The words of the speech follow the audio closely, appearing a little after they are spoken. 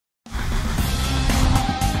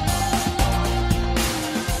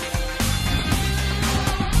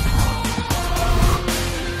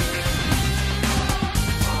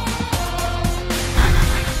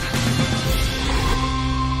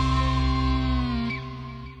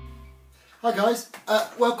Hi guys,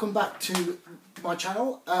 welcome back to my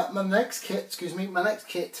channel. My next kit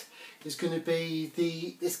is going to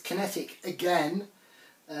be this Kinetic again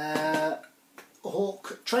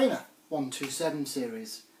Hawk Trainer 127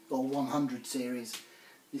 series or 100 series.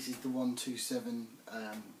 This is the 127.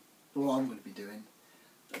 What I'm going to be doing.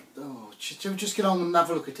 Oh, just get on and have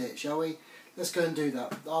a look at it, shall we? Let's go and do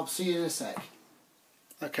that. I'll see you in a sec.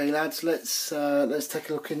 Okay, lads, let's take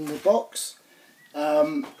a look in the box.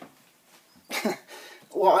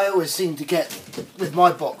 What I always seem to get with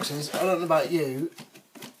my boxes, I don't know about you,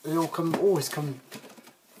 they always come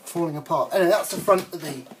falling apart. Anyway, that's the front of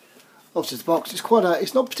the box. It's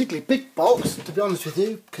not a particularly big box, to be honest with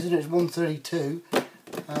you, because it's 132.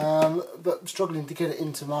 But I'm struggling to get it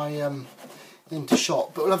into my into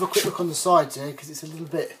shot. But we'll have a quick look on the sides here, because it's a little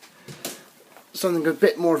bit something a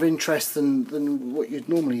bit more of interest than what you'd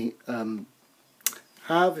normally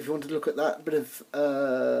have. If you want to look at that bit of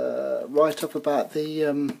write up about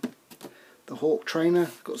the Hawk Trainer,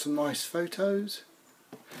 got some nice photos.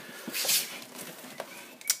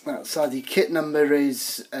 Outside the kit number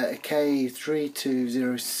is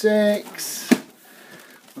K3206.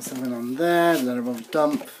 There's something on there, then a rubber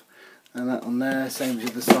dump, and that on there, same as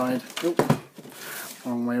the other side. Oop,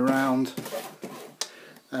 wrong way around.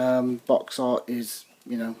 Box art is,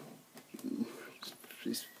 you know,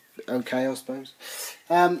 it's okay, I suppose.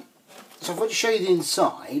 So if I want to show you the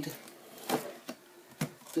inside,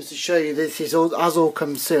 just to show you this is all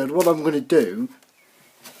comes sealed. What I'm going to do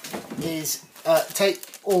is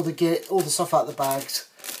take all the stuff out of the bags,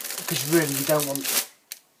 because really you don't want to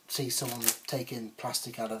see someone taking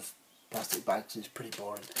plastic out of plastic bags. It's pretty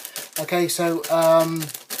boring. Okay, so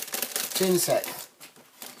see you in a sec.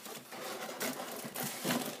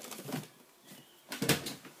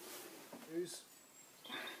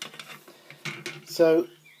 So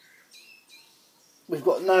we've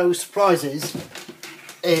got no surprises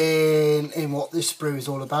in what this sprue is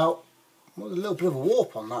all about. Well, a little bit of a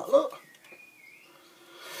warp on that, look.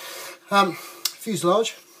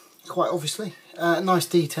 Fuselage, quite obviously. Nice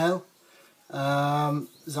detail.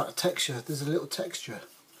 There's that texture. There's a little texture.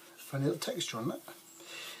 Funny little texture on that.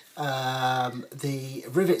 The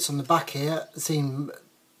rivets on the back here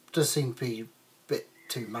does seem to be a bit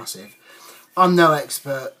too massive. I'm no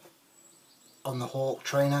expert on the Hawk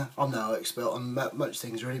Trainer. I'm no expert on much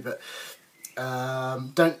things really, but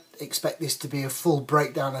don't expect this to be a full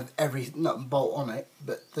breakdown of every nut and bolt on it,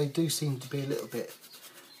 but they do seem to be a little bit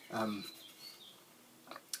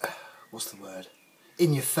what's the word,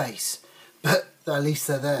 in your face, but at least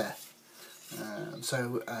they're there.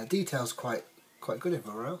 So detail's quite good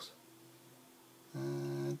everywhere else.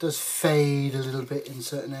 It does fade a little bit in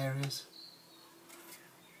certain areas.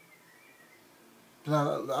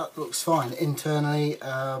 No, that looks fine. Internally,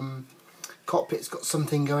 cockpit's got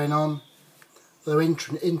something going on. Though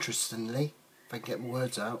interestingly, if I can get my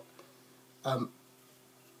words out,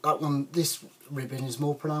 this ribbon is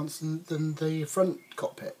more pronounced than the front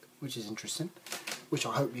cockpit, which is interesting, which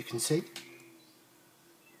I hope you can see.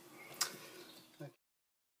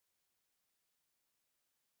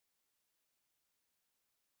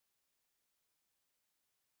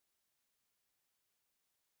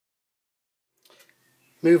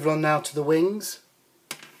 Moving on now to the wings.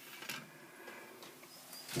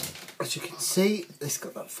 As you can see, it's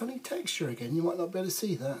got that funny texture again. You might not be able to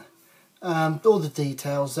see that. All the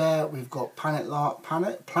details there. We've got panel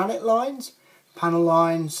lines,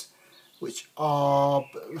 which are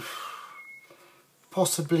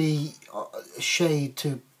possibly a shade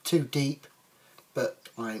too deep, but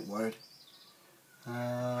I ain't worried.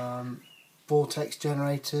 Vortex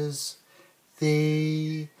generators.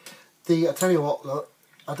 I tell you what, look.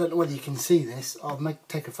 I don't know whether you can see this. I'll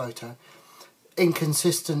take a photo.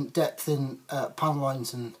 Inconsistent depth in panel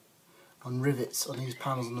lines and on rivets on these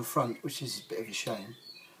panels on the front, which is a bit of a shame.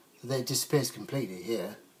 It disappears completely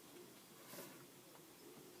here.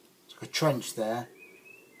 It's like a trench there,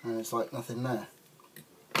 and it's like nothing there.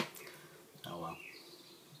 Oh well,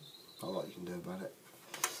 not a lot you can do about it.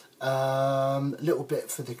 A little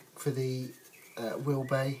bit for the wheel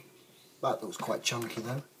bay. That looks quite chunky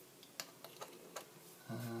though.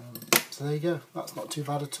 So there you go. That's not too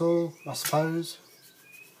bad at all, I suppose.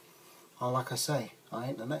 Oh, like I say, I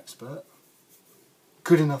ain't an expert.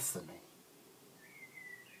 Good enough for me.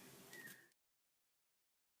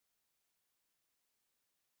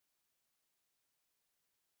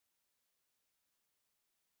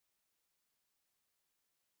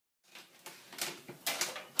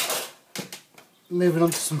 Moving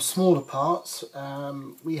on to some smaller parts,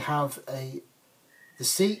 we have the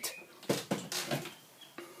seat.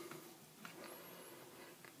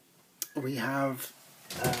 We have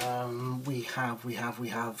We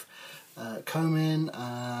have combing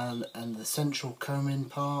and the central combing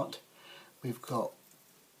part. We've got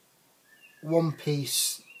one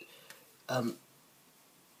piece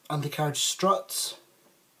undercarriage struts.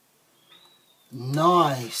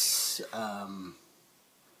 Nice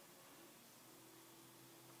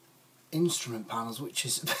instrument panels, which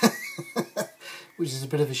is which is a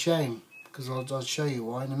bit of a shame, because I'll show you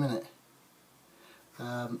why in a minute.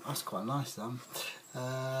 That's quite nice then.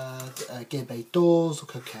 Gear bay doors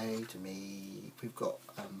look okay to me. We've got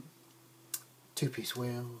two-piece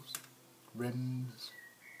wheels, rims,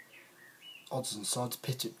 odds and sods,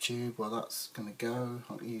 pit-up tube. Well, that's going to go.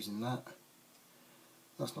 I'm using that.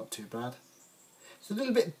 That's not too bad. It's a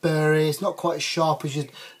little bit burry. It's not quite as sharp as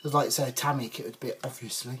you'd like, say, a Tamiya kit would be,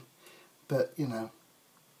 obviously. But, you know,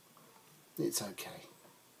 it's okay.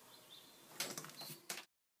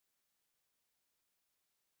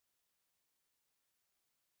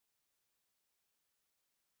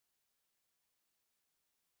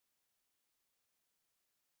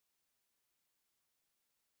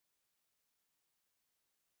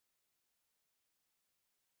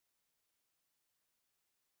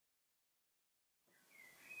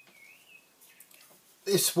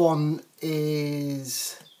 This one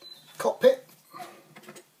is cockpit,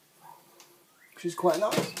 which is quite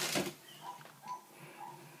nice.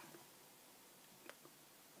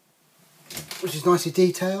 Which is nicely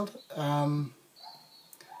detailed. The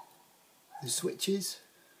switches,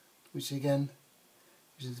 which again,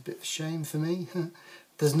 which is a bit of a shame for me.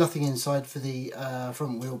 There's nothing inside for the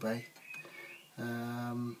front wheel bay.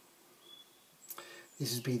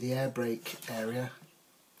 This would be the air brake area.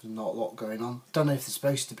 There's not a lot going on. Don't know if there's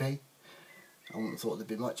supposed to be. I wouldn't have thought there'd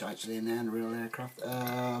be much actually in there in a real aircraft.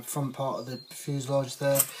 Front part of the fuselage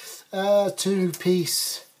there.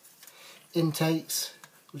 Two-piece intakes,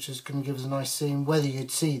 which is going to give us a nice scene. Whether you'd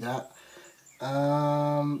see that,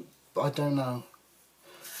 I don't know.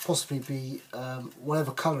 Possibly be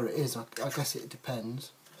whatever colour it is. I guess it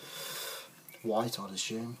depends. White, I'd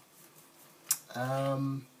assume.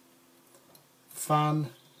 Fan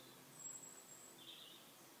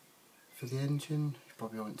for the engine. You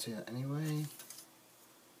probably won't see that anyway.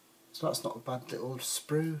 So that's not a bad little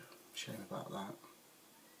sprue. Shame about that.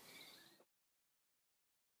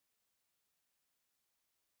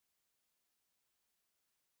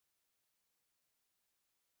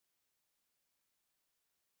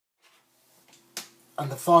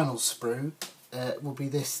 And the final sprue will be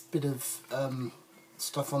this bit of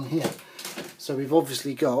stuff on here. So we've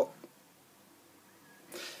obviously got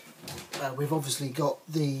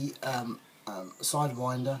the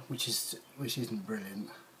sidewinder, which isn't brilliant.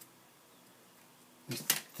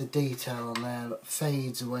 The detail on there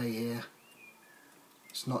fades away here.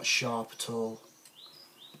 It's not sharp at all.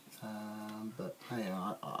 But hey,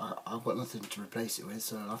 I've got nothing to replace it with,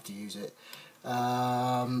 so I'll have to use it.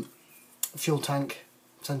 Fuel tank,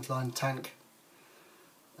 centerline tank,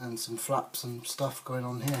 and some flaps and stuff going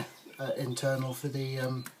on here. Internal for the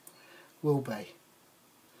wheel bay.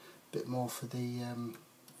 Bit more for the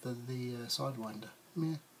sidewinder.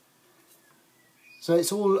 Yeah. So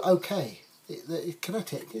it's all okay. The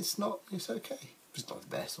Kinetic, it's okay. It's not the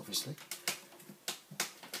best, obviously,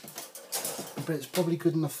 but it's probably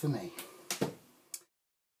good enough for me.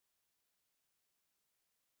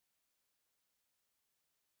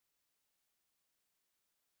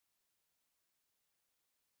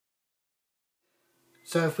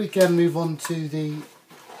 So if we can move on to the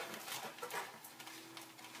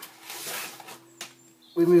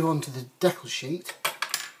decal sheet.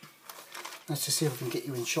 Let's just see if I can get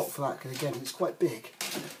you in shot for that, because again, it's quite big.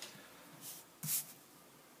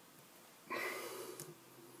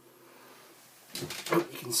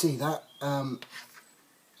 You can see that.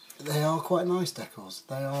 They are quite nice decals.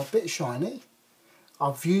 They are a bit shiny.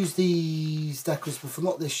 I've used these decals before,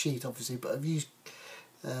 not this sheet obviously, but I've used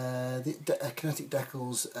the Kinetic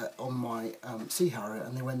decals on my Sea Harrier,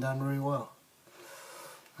 and they went down really well.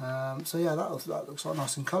 So yeah, that looks like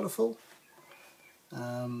nice and colourful.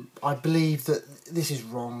 I believe that this is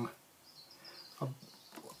wrong.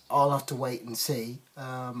 I'll have to wait and see.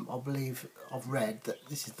 I believe I've read that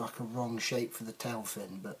this is like a wrong shape for the tail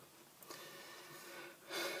fin, but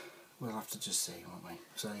we'll have to just see, won't we?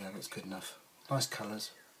 So yeah, that's good enough. Nice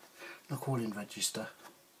colours. Look all in register.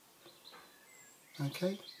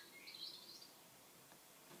 Okay.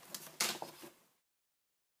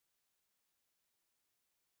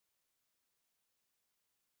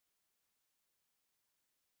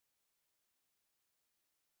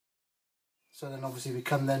 So then obviously we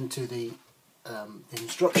come then to the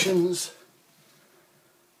instructions,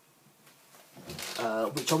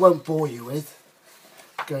 which I won't bore you with.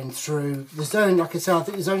 going through. There's only, like I said, I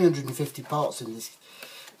think there's only 150 parts in this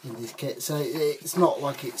kit, so it's not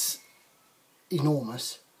like it's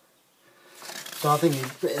enormous. So I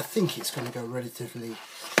think it's going to go relatively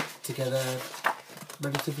together,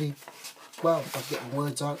 relatively well, if I get my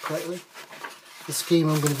words out correctly. The scheme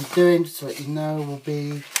I'm going to be doing, just to let you know, will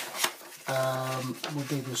be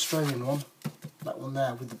the Australian one, that one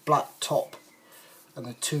there, with the black top and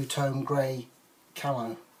the two-tone grey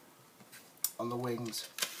camo on the wings.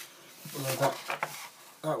 Although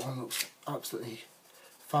that one looks absolutely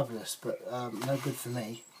fabulous, but no good for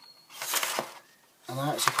me. And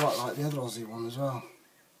I actually quite like the other Aussie one as well.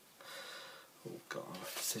 Oh god,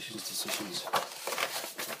 decisions.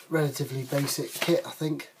 Relatively basic kit, I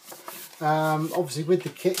think. Obviously with the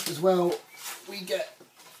kit as well, we get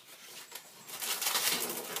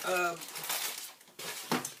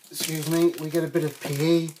we get a bit of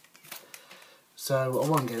PE. So I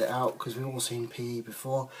won't get it out because we've all seen PE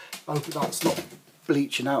before. I hope that's not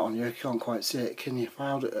bleaching out on you. You can't quite see it, can you? If I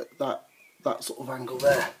held it at that sort of angle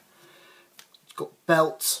there. It's got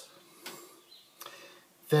belts,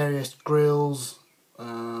 various grills,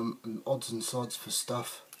 and odds and sods for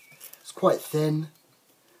stuff. It's quite thin.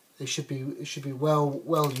 It should be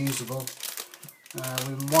well usable.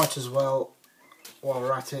 We might as well, while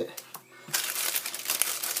we're at it,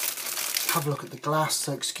 have a look at the glass.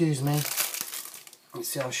 So excuse me. Let's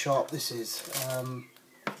see how sharp this is.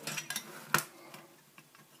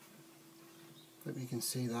 Hope you can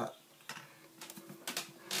see that.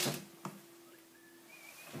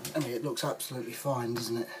 I mean, it looks absolutely fine,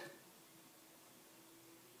 doesn't it?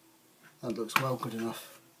 That looks well good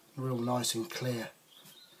enough. Real nice and clear.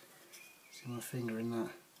 See my finger in that.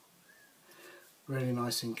 Really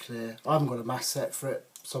nice and clear. I haven't got a mask set for it,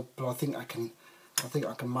 so but I think I can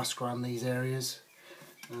mask around these areas.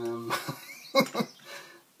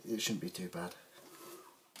 It shouldn't be too bad.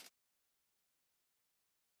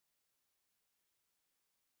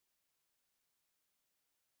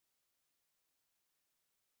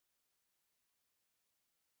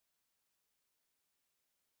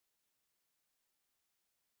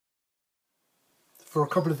 For a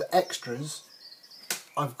couple of extras,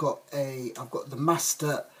 I've got the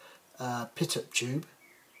master pit-up tube,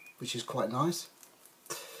 which is quite nice.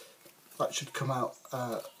 That should come out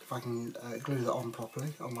if I can glue that on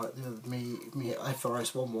properly, unlike the other me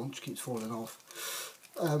FRS 1 which keeps falling off.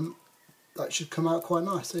 That should come out quite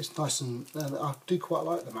nice. It's nice and I do quite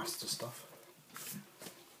like the master stuff.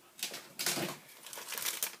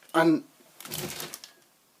 And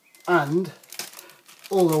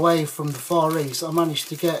all the way from the Far East, I managed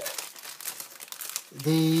to get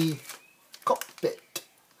the cockpit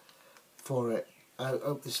for it. I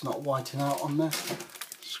hope it's not whiting out on the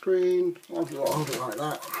screen. I'll hold it like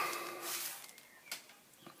that.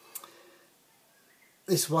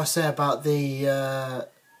 This is what I say about the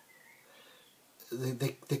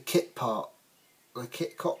kit part, the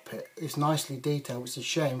kit cockpit. It's nicely detailed. It's a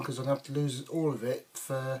shame because I'm going to have to lose all of it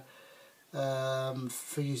for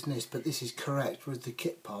using this, but this is correct, whereas the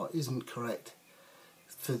kit part isn't correct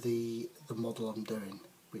for the model I'm doing,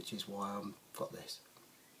 which is why I've got this.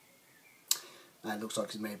 And it looks like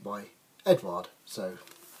it's made by Edward, so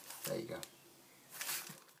there you go.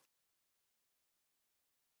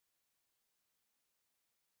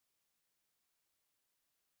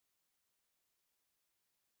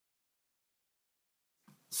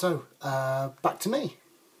 So back to me.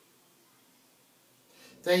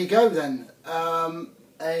 There you go then.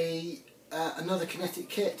 Another Kinetic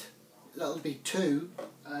kit. That'll be two.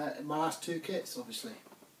 My last two kits, obviously,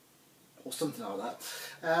 or something like that.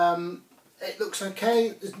 It looks okay.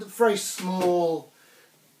 There's a very small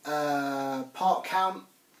part count,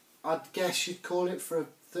 I'd guess you'd call it, for a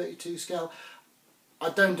 32 scale. I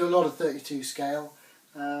don't do a lot of 32 scale,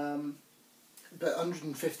 but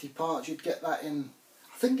 150 parts, you'd get that in,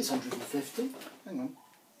 I think it's 150. Hang on.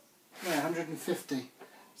 Yeah, 150. It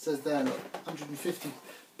says there, look, 150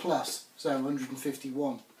 plus, so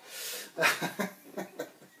 151.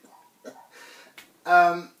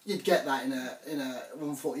 You'd get that in a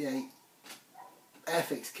 148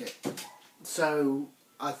 Airfix kit. So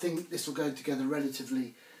I think this will go together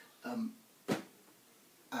relatively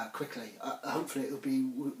quickly. Hopefully it will be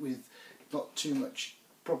with not too much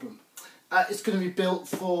problem. It's going to be built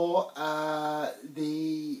for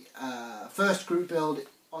the first group build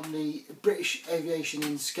on the British Aviation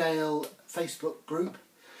In Scale Facebook group.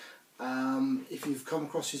 If you've come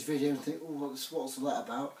across this video and think, oh, what's all that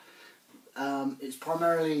about? It's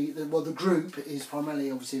primarily, the group is primarily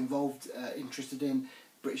obviously involved, interested in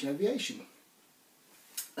British aviation.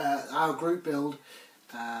 Our group build,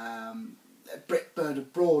 Brit Bird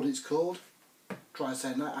Abroad it's called, try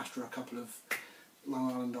saying that after a couple of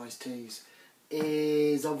Long Island iced teas,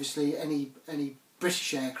 is obviously any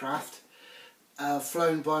British aircraft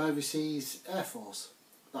flown by an overseas air force.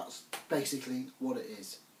 That's basically what it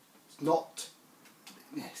is. It's not.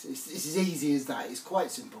 Yes, it's as easy as that. It's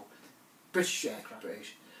quite simple. British aircraft,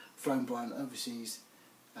 flown by an overseas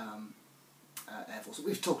air force.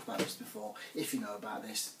 We've talked about this before. If you know about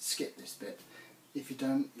this, skip this bit. If you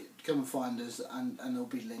don't, come and find us, and there'll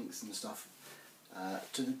be links and stuff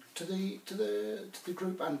to the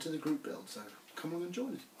group and to the group build. So come along and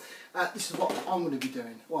join us. This is what I'm going to be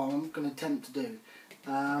doing. Well, I'm going to attempt to do.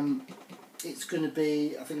 It's going to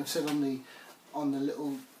be. I think I've said on the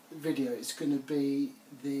little video. It's going to be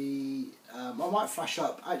the. I might flash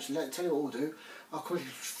up. Actually, tell you what we'll do. I'll quickly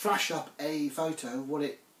flash up a photo of what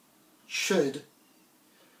it should.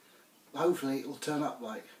 Hopefully, it will turn up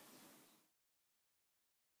like.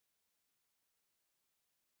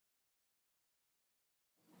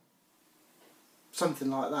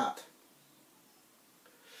 Something like that.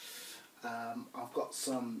 I've got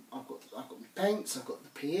my paints, I've got the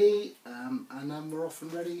PE, and then we're off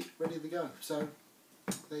and ready to go. So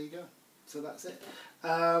there you go. So that's it.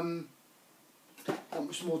 Not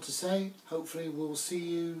much more to say. Hopefully we'll see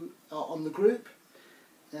you on the group,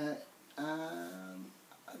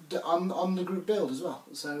 on the group build as well.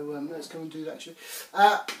 So let's go and do that. Actually,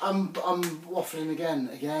 I'm waffling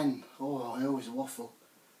again. Oh, I always waffle.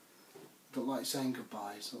 Don't like saying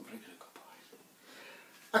goodbye. It's not very good at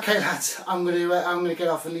goodbye. Okay, lads, I'm gonna get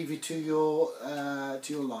off and leave you to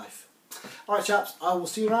your life. All right, chaps. I will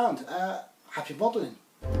see you around. Happy modelling.